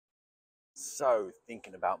So,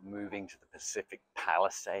 thinking about moving to the Pacific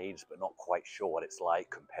Palisades, but not quite sure what it's like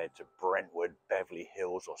compared to Brentwood, Beverly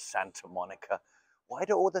Hills, or Santa Monica. Why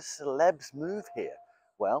do all the celebs move here?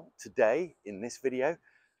 Well, today, in this video,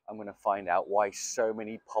 I'm going to find out why so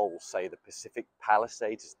many polls say the Pacific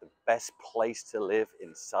Palisades is the best place to live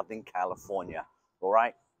in Southern California. All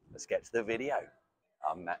right, let's get to the video.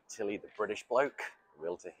 I'm Matt Tilley, the British bloke,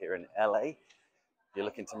 realtor here in LA. If you're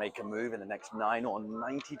looking to make a move in the next 9 or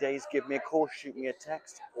 90 days, give me a call, shoot me a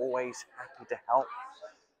text. Always happy to help.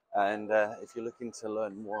 And if you're looking to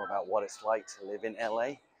learn more about what it's like to live in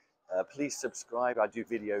LA, please subscribe. I do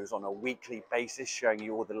videos on a weekly basis showing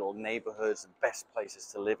you all the little neighborhoods and best places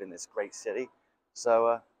to live in this great city.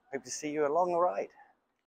 So hope to see you along the ride.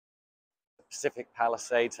 The Pacific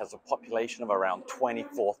Palisades has a population of around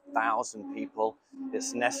 24,000 people.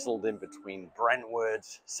 It's nestled in between Brentwood,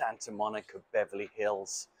 Santa Monica, Beverly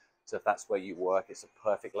Hills. So if that's where you work, it's a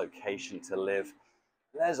perfect location to live.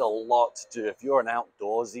 There's a lot to do. If you're an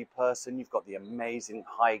outdoorsy person, you've got the amazing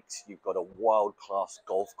hikes, you've got a world-class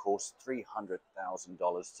golf course,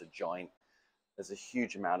 $300,000 to join. There's a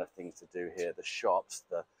huge amount of things to do here. The shops,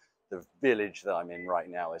 the village that I'm in right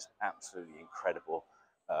now is absolutely incredible.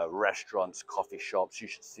 Restaurants, coffee shops, you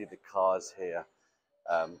should see the cars here.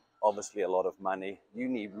 Obviously a lot of money. You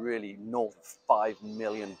need really north of $5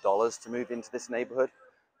 million to move into this neighborhood.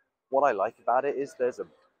 What I like about it is there's a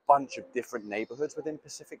bunch of different neighborhoods within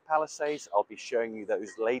Pacific Palisades. I'll be showing you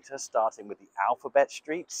those later, starting with the alphabet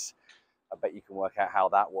streets. I bet you can work out how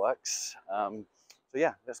that works. So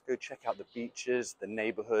yeah, let's go check out the beaches, the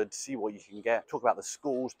neighborhood, see what you can get. Talk about the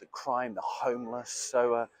schools, the crime, the homeless.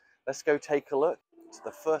 So let's go take a look. So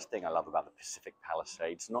the first thing I love about the Pacific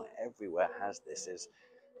Palisades, not everywhere has this, is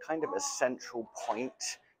kind of a central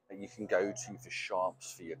point that you can go to for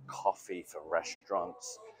shops, for your coffee, for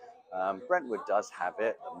restaurants. Brentwood does have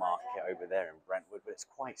it, the market over there in Brentwood, but it's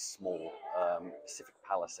quite small. Pacific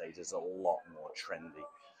Palisades is a lot more trendy,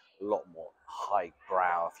 a lot more high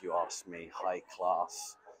brow, if you ask me, high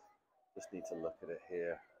class. Just need to look at it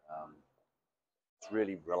here. It's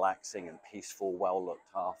really relaxing and peaceful, well looked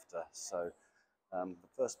after. So the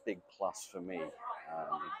first big plus for me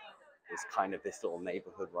is kind of this little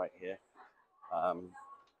neighborhood right here.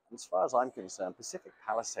 As far as I'm concerned, Pacific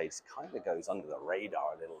Palisades kind of goes under the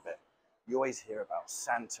radar a little bit. You always hear about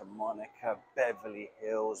Santa Monica, Beverly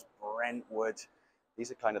Hills, Brentwood.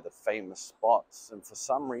 These are kind of the famous spots. And for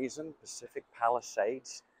some reason, Pacific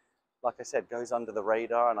Palisades, like I said, goes under the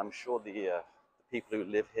radar. And I'm sure the people who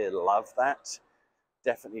live here love that.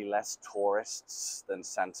 Definitely less tourists than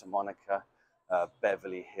Santa Monica,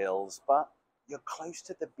 Beverly Hills. But you're close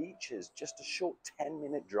to the beaches, just a short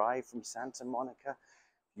 10-minute drive from Santa Monica.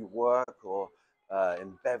 You work or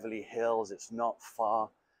in Beverly Hills, it's not far.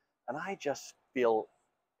 And I just feel,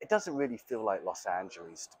 it doesn't really feel like Los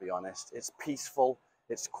Angeles, to be honest. It's peaceful,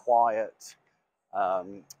 it's quiet.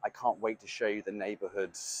 I can't wait to show you the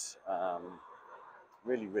neighborhoods.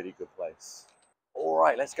 Really, really good place. All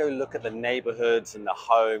right, let's go look at the neighborhoods and the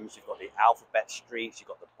homes. You've got the alphabet streets, you've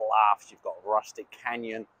got the bluffs, you've got Rustic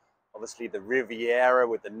Canyon. Obviously the Riviera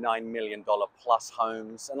with the $9 million plus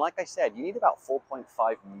homes. And like I said, you need about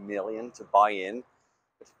 $4.5 million to buy in.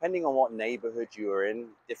 But depending on what neighborhood you are in,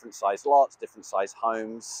 different size lots, different size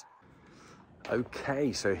homes.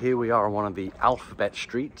 Okay, so here we are on one of the alphabet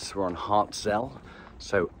streets. We're on Hartzell,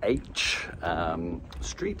 so H.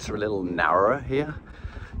 Streets are a little narrower here.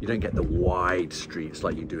 You don't get the wide streets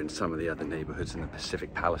like you do in some of the other neighborhoods in the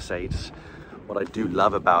Pacific Palisades. What I do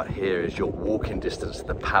love about here is your walking distance to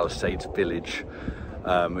the Palisades Village,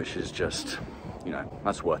 which is just, you know,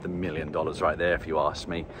 that's worth $1 million right there if you ask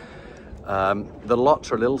me. The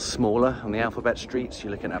lots are a little smaller on the alphabet streets.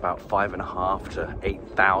 You're looking at about 5,500 to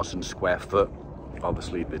 8,000 square foot.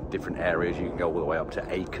 Obviously the different areas, you can go all the way up to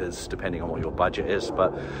acres depending on what your budget is,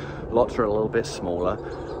 but lots are a little bit smaller.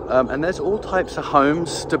 And there's all types of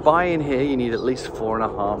homes. To buy in here, you need at least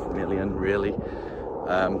 $4.5 million really.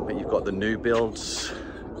 But you've got the new builds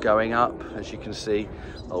going up, as you can see,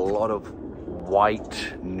 a lot of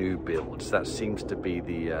white new builds. That seems to be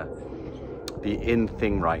the in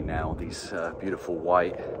thing right now, these beautiful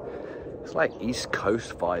white, it's like East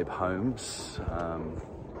Coast vibe homes.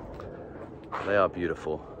 They are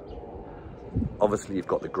beautiful. Obviously you've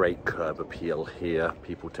got the great curb appeal here.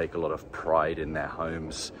 People take a lot of pride in their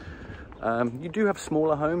homes. You do have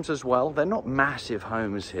smaller homes as well. They're not massive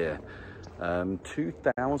homes here.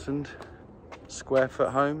 2,000 square foot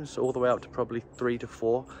homes all the way up to probably 3 to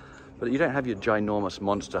 4, but you don't have your ginormous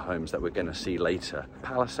monster homes that we're going to see later.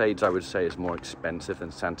 Palisades, I would say, is more expensive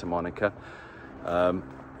than Santa Monica.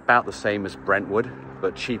 About the same as Brentwood,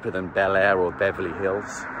 but cheaper than Bel Air or Beverly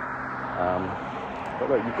Hills. But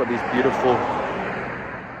look, you've got these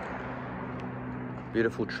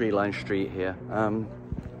beautiful tree-lined street here.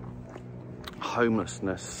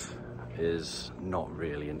 Homelessness is not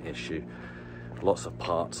really an issue. Lots of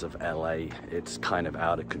parts of LA, it's kind of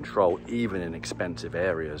out of control, even in expensive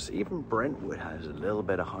areas. Even Brentwood has a little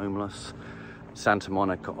bit of homeless. Santa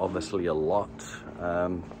Monica, obviously a lot.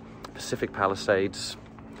 Pacific Palisades,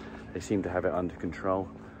 they seem to have it under control.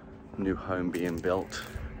 New home being built.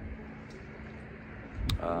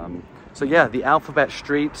 So yeah, the alphabet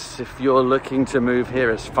streets, if you're looking to move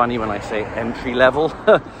here, it's funny when I say entry level,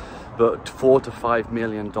 but $4 to $5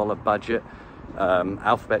 million budget.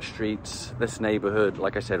 Alphabet streets, this neighborhood,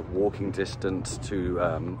 like I said, walking distance to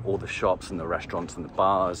all the shops and the restaurants and the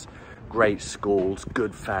bars, great schools,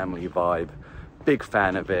 good family vibe, big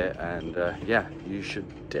fan of it, and yeah, you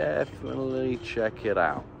should definitely check it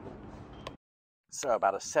out. So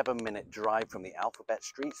about a 7-minute drive from the alphabet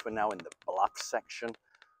streets, we're now in the Bluff section,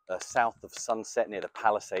 south of Sunset near the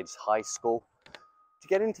Palisades High School. To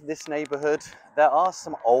get into this neighborhood, there are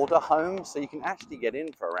some older homes, so you can actually get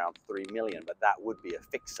in for around $3 million, but that would be a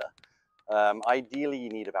fixer. Ideally, you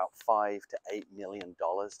need about $5 to $8 million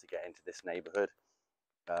to get into this neighborhood.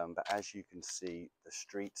 But as you can see, the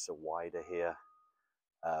streets are wider here,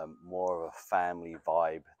 more of a family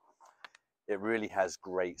vibe. It really has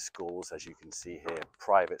great schools, as you can see here,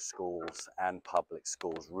 private schools and public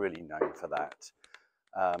schools, really known for that.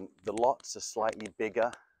 The lots are slightly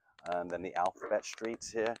bigger than the alphabet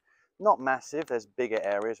streets here. Not massive, there's bigger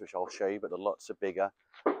areas which I'll show you, but the lots are bigger.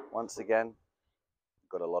 Once again,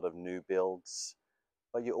 got a lot of new builds,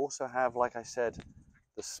 but you also have, like I said,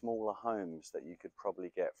 the smaller homes that you could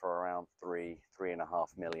probably get for around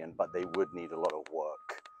 $3.5 million, but they would need a lot of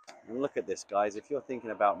work. And look at this, guys, if you're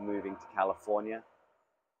thinking about moving to California,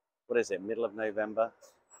 what is it, middle of November?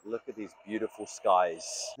 Look at these beautiful skies.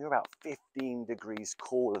 They're about 15 degrees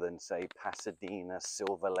cooler than, say, Pasadena,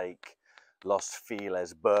 Silver Lake, Los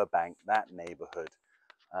Feliz, Burbank, that neighborhood.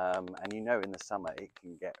 And you know, in the summer, it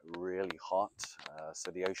can get really hot.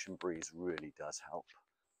 So the ocean breeze really does help.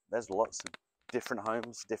 There's lots of different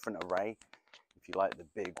homes, different array. If you like the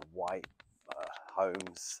big white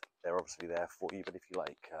homes, they're obviously there for you. But if you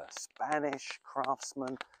like Spanish,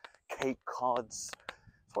 Craftsman, Cape Cods,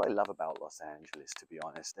 that's what I love about Los Angeles, to be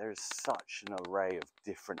honest. There is such an array of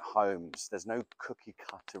different homes. There's no cookie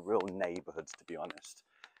cutter real neighborhoods, to be honest.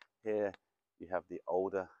 Here you have the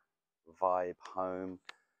older vibe home,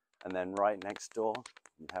 and then right next door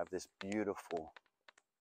you have this beautiful,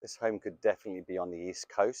 this home could definitely be on the East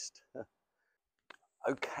Coast.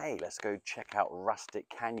 Okay, let's go check out Rustic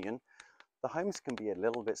Canyon. The homes can be a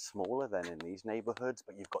little bit smaller than in these neighborhoods,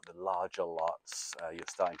 but you've got the larger lots. You're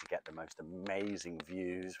starting to get the most amazing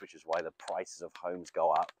views, which is why the prices of homes go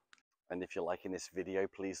up. And if you're liking this video,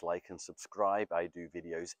 please like and subscribe. I do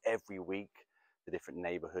videos every week, the different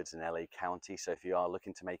neighborhoods in LA County. So if you are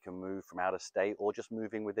looking to make a move from out of state or just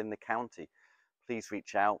moving within the county, please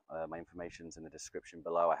reach out. My information's in the description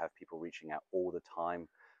below. I have people reaching out all the time,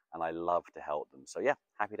 and I love to help them. So yeah,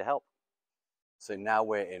 happy to help. So now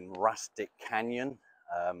we're in Rustic Canyon,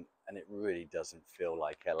 and it really doesn't feel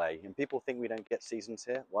like LA. And people think we don't get seasons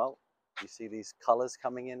here. Well, you see these colors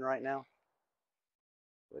coming in right now?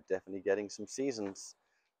 We're definitely getting some seasons.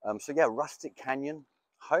 So yeah, Rustic Canyon.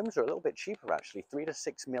 Homes are a little bit cheaper actually, 3 to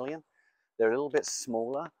 6 million. They're a little bit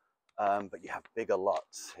smaller, but you have bigger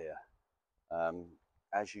lots here.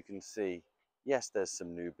 As you can see, yes, there's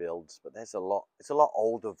some new builds, but there's it's a lot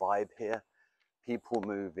older vibe here. People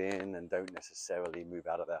move in and don't necessarily move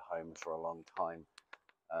out of their homes for a long time.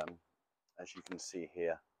 As you can see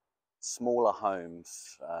here, smaller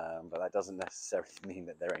homes, but that doesn't necessarily mean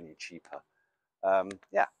that they're any cheaper.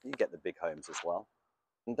 Yeah, you get the big homes as well.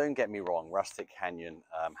 And don't get me wrong, Rustic Canyon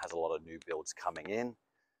has a lot of new builds coming in,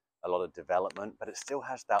 a lot of development, but it still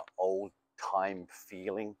has that old time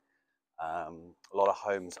feeling. A lot of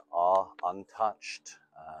homes are untouched.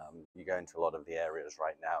 You go into a lot of the areas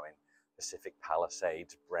right now in Pacific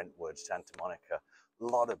Palisades, Brentwood, Santa Monica, a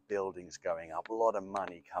lot of buildings going up, a lot of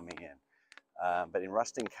money coming in. But in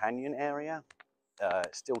Rustic Canyon area,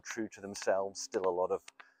 still true to themselves, still a lot of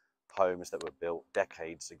homes that were built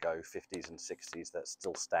decades ago, 50s and 60s, that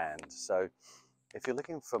still stand. So if you're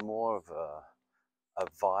looking for more of a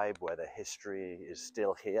vibe where the history is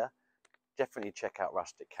still here, definitely check out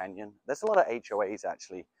Rustic Canyon. There's a lot of HOAs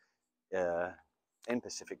actually in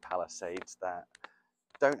Pacific Palisades that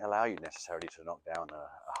don't allow you necessarily to knock down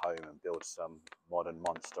a home and build some modern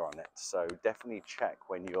monster on it. So definitely check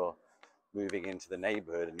when you're moving into the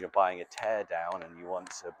neighborhood and you're buying a tear down and you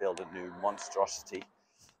want to build a new monstrosity.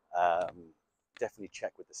 Definitely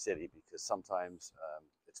check with the city, because sometimes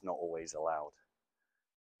it's not always allowed.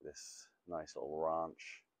 This nice little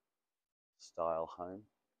ranch style home.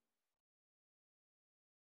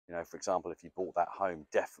 You know, for example, if you bought that home,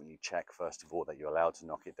 definitely check first of all that you're allowed to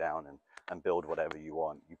knock it down and build whatever you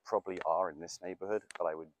want. You probably are in this neighborhood, but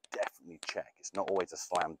I would definitely check. It's not always a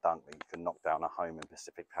slam dunk that you can knock down a home in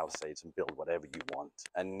Pacific Palisades and build whatever you want.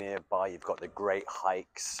 And nearby, you've got the great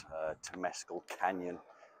hikes, Temescal Canyon,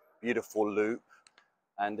 beautiful loop.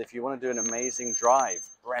 And if you want to do an amazing drive,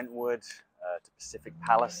 Brentwood to Pacific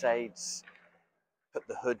Palisades, put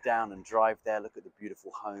the hood down and drive there, look at the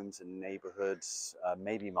beautiful homes and neighborhoods.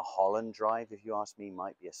 Maybe Mulholland Drive, if you ask me,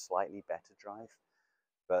 might be a slightly better drive.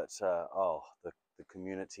 But oh, the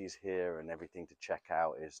communities here and everything to check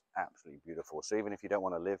out is absolutely beautiful. So even if you don't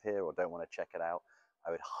want to live here or don't want to check it out,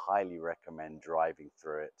 I would highly recommend driving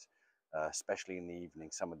through it, especially in the evening.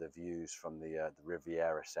 Some of the views from the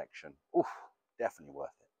Riviera section, oof, definitely worth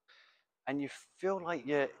it. And you feel like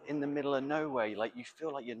you're in the middle of nowhere. Like you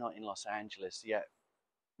feel like you're not in Los Angeles yet.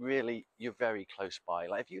 Really, you're very close by.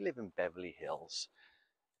 Like if you live in Beverly Hills,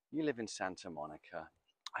 you live in Santa Monica,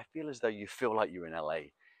 I feel as though you feel like you're in LA.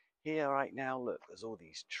 Here right now, look, there's all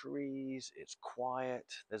these trees, it's quiet,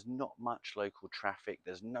 there's not much local traffic,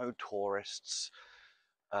 there's no tourists.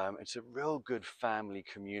 It's a real good family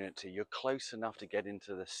community. You're close enough to get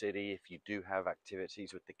into the city if you do have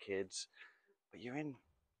activities with the kids, but you're in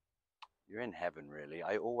heaven, really.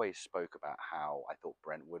 I always spoke about how I thought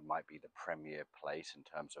Brentwood might be the premier place in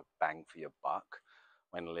terms of bang for your buck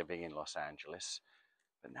when living in Los Angeles.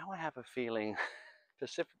 But now I have a feeling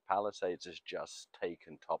Pacific Palisades has just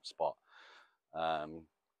taken top spot.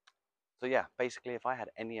 So yeah, basically if I had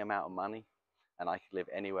any amount of money and I could live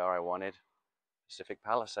anywhere I wanted, Pacific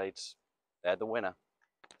Palisades, they're the winner.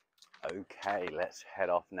 Okay, let's head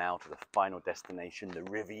off now to the final destination, the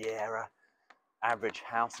Riviera. Average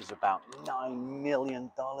house is about $9 million.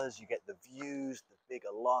 You get the views, the bigger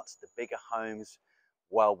lots, the bigger homes.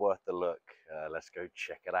 Well worth the look. Let's go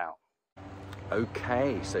check it out.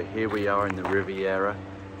 Okay, so here we are in the Riviera,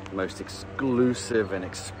 the most exclusive and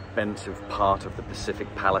expensive part of the Pacific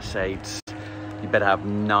Palisades. You better have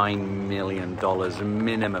 $9 million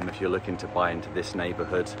minimum if you're looking to buy into this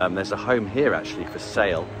neighborhood. There's a home here actually for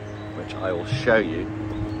sale, which I will show you.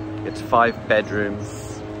 It's 5 bedrooms.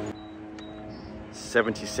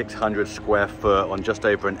 7,600 square foot on just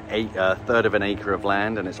over a third of an acre of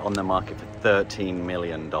land, and it's on the market for $13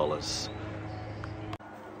 million.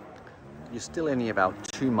 You're still only about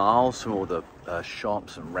 2 miles from all the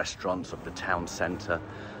shops and restaurants of the town center,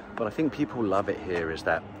 but I think people love it here is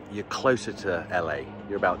that you're closer to LA.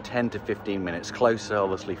 You're about 10 to 15 minutes closer,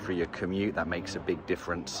 obviously for your commute, that makes a big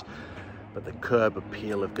difference. But the curb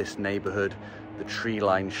appeal of this neighborhood, the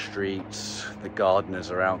tree-lined streets, the gardeners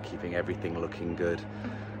are out keeping everything looking good.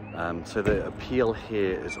 So the appeal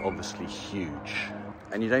here is obviously huge.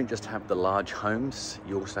 And you don't just have the large homes,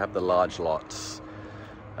 you also have the large lots.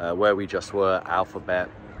 Where we just were, Alphabet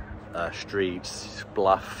Streets,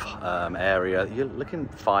 Bluff area, you're looking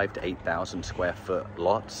 5,000 to 8,000 square foot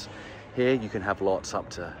lots. Here you can have lots up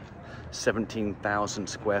to 17,000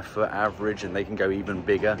 square foot average, and they can go even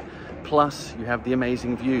bigger. Plus you have the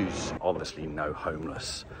amazing views, obviously no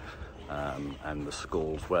homeless, and the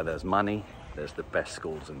schools. Where there's money, there's the best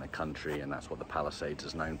schools in the country, and that's what the Palisades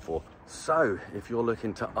is known for. So if you're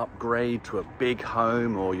looking to upgrade to a big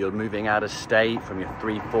home, or you're moving out of state from your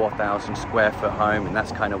 3,000-4,000 square foot home, and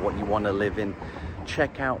that's kind of what you want to live in,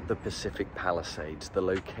 check out the Pacific Palisades. The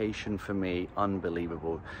location for me,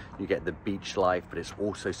 unbelievable. You get the beach life, but it's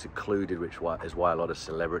also secluded, which is why a lot of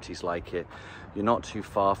celebrities like it. You're not too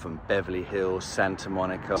far from Beverly Hills, Santa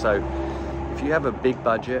Monica. So if you have a big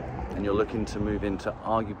budget and you're looking to move into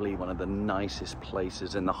arguably one of the nicest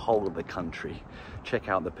places in the whole of the country, check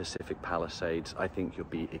out the Pacific Palisades. I think you'll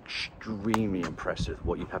be extremely impressed with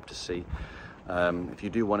what you have to see. If you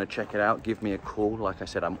do want to check it out, give me a call. Like I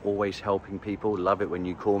said, I'm always helping people. Love it when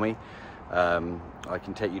you call me. I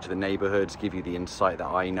can take you to the neighborhoods, give you the insight that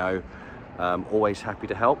I know. Always happy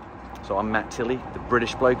to help. So I'm Matt Tilley, the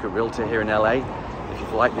British bloke, a realtor here in LA. If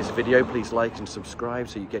you've liked this video, please like and subscribe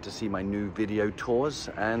so you get to see my new video tours,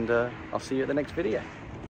 and I'll see you at the next video.